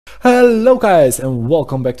Hello guys and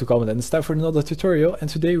welcome back to Comment, and it's time for another tutorial. And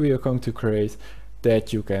today we are going to create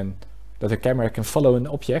that a camera can follow an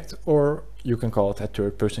object, or you can call it a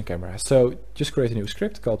third-person camera. So just create a new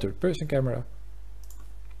script called third-person camera,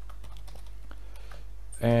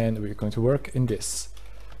 and we're going to work in this.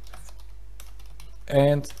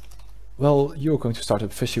 And well, you're going to start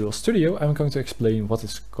up Visual Studio. I'm going to explain what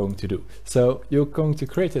it's going to do. So you're going to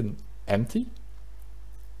create an empty,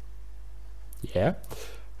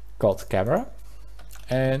 called camera,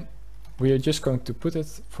 and we are just going to put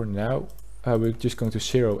it for now. We're just going to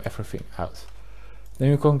zero everything out.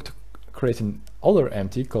 Then we're going to create another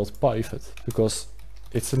empty called pivot, because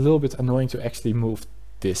it's a little bit annoying to actually move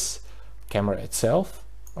this camera itself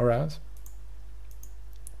around.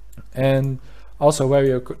 And also, where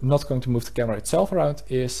we are not going to move the camera itself around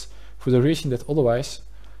is for the reason that otherwise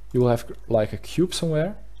you will have like a cube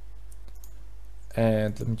somewhere.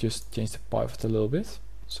 And let me just change the pivot a little bit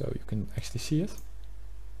so you can actually see it.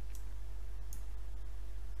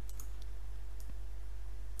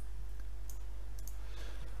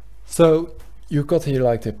 So you got here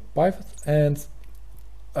like the pivot and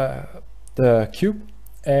the cube,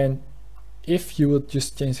 and if you will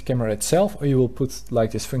just change the camera itself, or you will put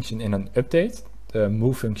like this function in an update, the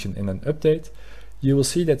move function in an update, you will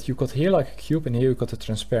see that you got here like a cube, and here you got a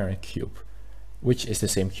transparent cube, which is the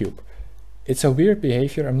same cube. It's a weird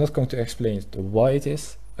behavior. I'm not going to explain why it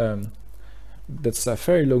is. That's a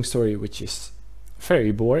very long story, which is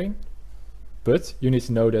very boring, but you need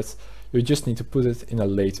to know that you just need to put it in a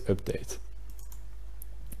late update.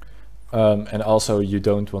 And also you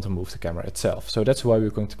don't want to move the camera itself. So that's why we're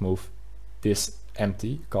going to move this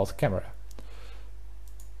empty called camera.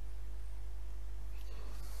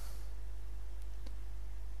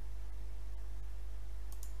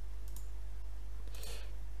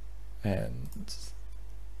 And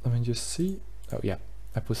let me just see. Oh yeah,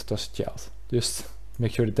 I put it as a child. Just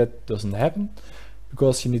make sure that that doesn't happen,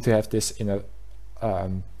 because you need to have this in a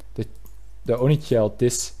the only child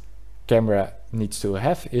this camera needs to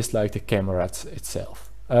have is like the camera itself.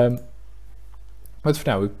 But for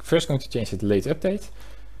now, we're first going to change it to late update,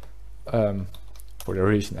 for the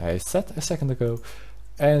reason I said a second ago,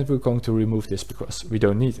 and we're going to remove this because we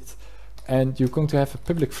don't need it. And you're going to have a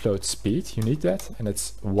public float speed, you need that, and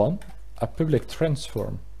it's 1. A public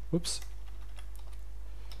transform,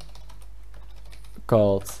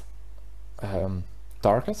 called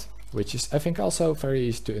target, which is I think also very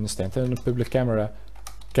easy to understand. And a public camera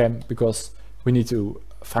cam, because we need to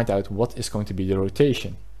find out what is going to be the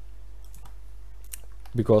rotation,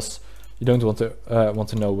 because you don't want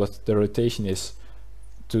to know what the rotation is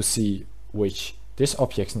to see which this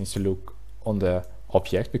object needs to look on the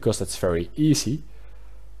object, because that's very easy.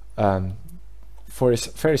 For this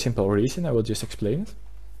very simple reason, I will just explain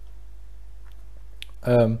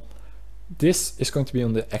it. This is going to be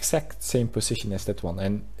on the exact same position as that one,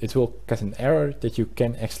 and it will get an error that you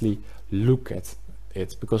can actually look at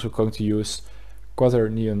it, because we're going to use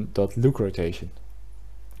quaternion.look rotation.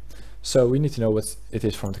 So we need to know what it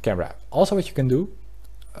is from the camera. Also, what you can do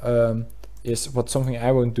is something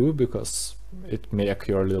I won't do, because it may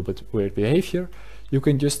occur a little bit weird behavior. You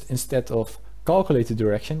can just, instead of calculate the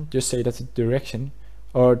direction, just say that the direction,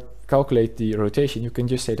 or calculate the rotation, you can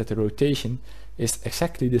just say that the rotation is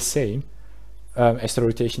exactly the same as the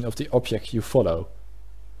rotation of the object you follow,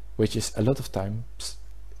 which is a lot of times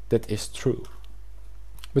that is true.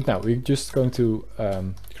 But now we're just going to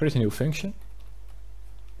create a new function,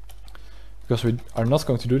 because we are not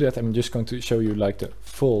going to do that. I'm just going to show you like the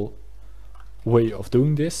full way of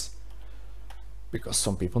doing this, because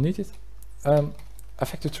some people need it. A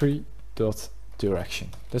vector tree dot direction,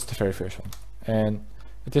 that's the very first one, and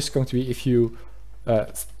it is going to be, if you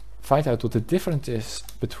find out what the difference is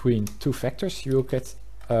between two vectors, you will get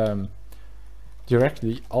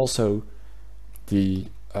directly also the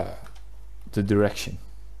direction.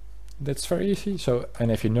 That's very easy. So,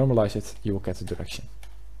 and if you normalize it, you will get the direction.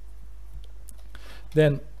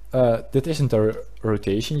 Then that isn't a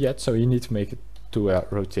rotation yet, so you need to make it to a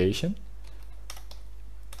rotation.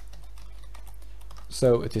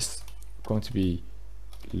 So it is going to be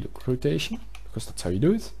look rotation, because that's how you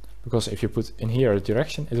do it. Because if you put in here a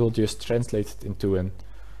direction, it will just translate it into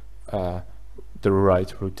the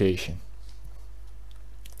right rotation.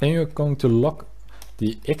 Then you're going to lock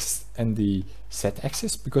the X and the Z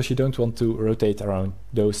axis, because you don't want to rotate around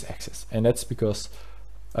those axes. And that's because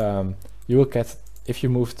you will get, if you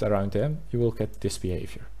move it around them, you will get this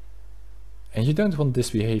behavior. And you don't want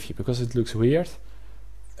this behavior because it looks weird.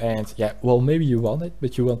 And yeah, well, maybe you want it,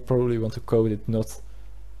 but you probably want to code it not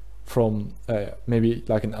from maybe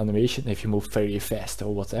like an animation if you move very fast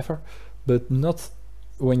or whatever, but not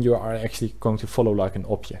when you are actually going to follow like an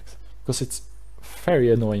object, because it's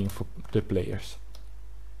very annoying for the players.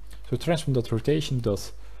 So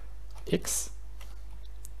transform.rotation.x,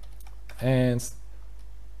 and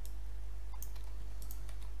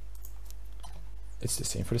it's the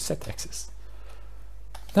same for the z-axis.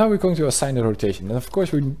 Now we're going to assign the rotation, and of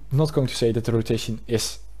course we're not going to say that the rotation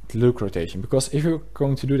is the look rotation, because if you're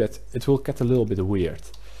going to do that, it will get a little bit weird.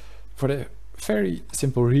 For the very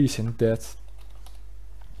simple reason that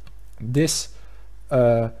this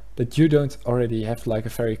that you don't already have like a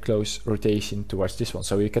very close rotation towards this one,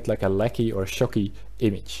 so you get like a laggy or shocky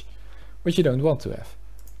image, which you don't want to have.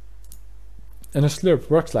 And a slurp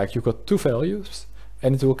works like you got two values,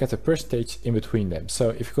 and it will get a percentage in between them.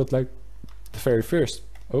 So if you got like the very first,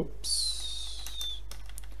 the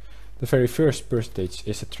very first percentage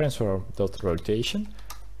is a transform.rotation,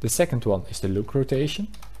 the second one is the look rotation,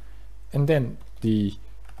 and then the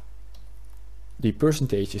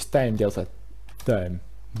percentage is time delta time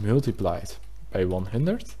multiplied by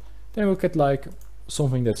 100, then we'll get like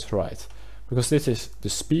something that's right, because this is the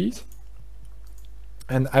speed,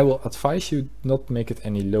 and I will advise you not make it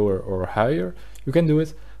any lower or higher. You can do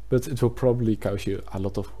it, but it will probably cause you a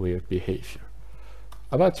lot of weird behavior.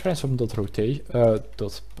 About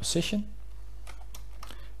transform.position,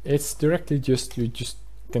 it's directly just, you just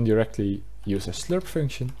can directly use a slurp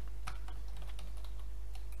function,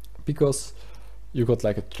 because you got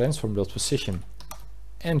like a transform.position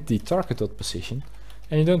and the target.position,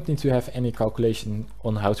 and you don't need to have any calculation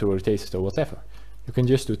on how to rotate it or whatever. You can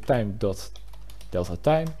just do time.delta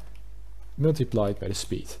time multiplied by the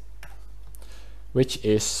speed, which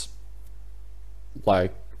is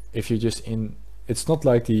like, if you just it's not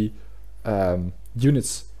like the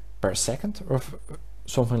units per second or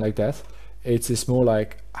something like that. It is more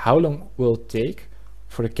like how long will it take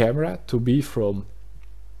for the camera to be from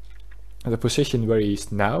the position where he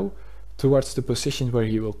is now towards the position where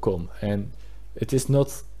he will come. And it is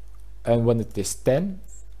not, and when it is 10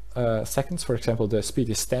 seconds, for example, the speed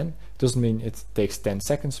is 10, it doesn't mean it takes 10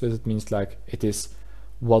 seconds, but it means like it is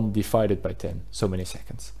 1 divided by 10, so many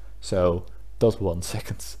seconds. So .1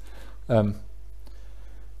 seconds.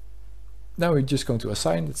 Now we're just going to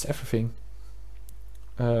assign, that's everything.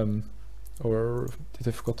 Or did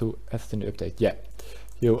I forget to add it in the update? Yeah,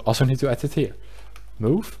 you also need to add it here.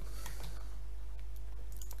 Move.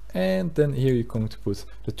 And then here you're going to put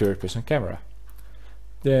the third person camera.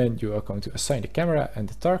 Then you are going to assign the camera and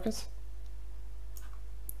the target.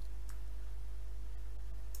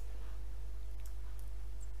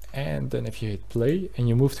 And then if you hit play and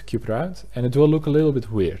you move the cube around, and it will look a little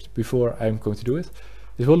bit weird. Before I'm going to do it,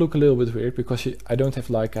 it will look a little bit weird because I don't have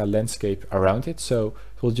like a landscape around it, so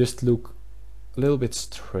it will just look a little bit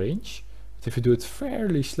strange. But if you do it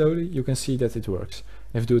fairly slowly, you can see that it works.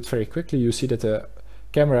 If you do it very quickly, you see that the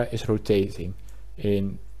camera is rotating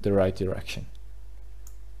in the right direction.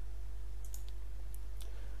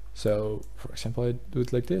 So for example, I do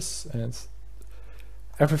it like this and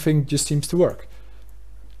everything just seems to work.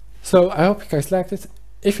 So I hope you guys liked it.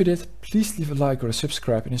 If you did, please leave a like or a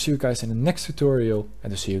subscribe, and I'll see you guys in the next tutorial,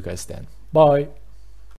 and I'll see you guys then. Bye!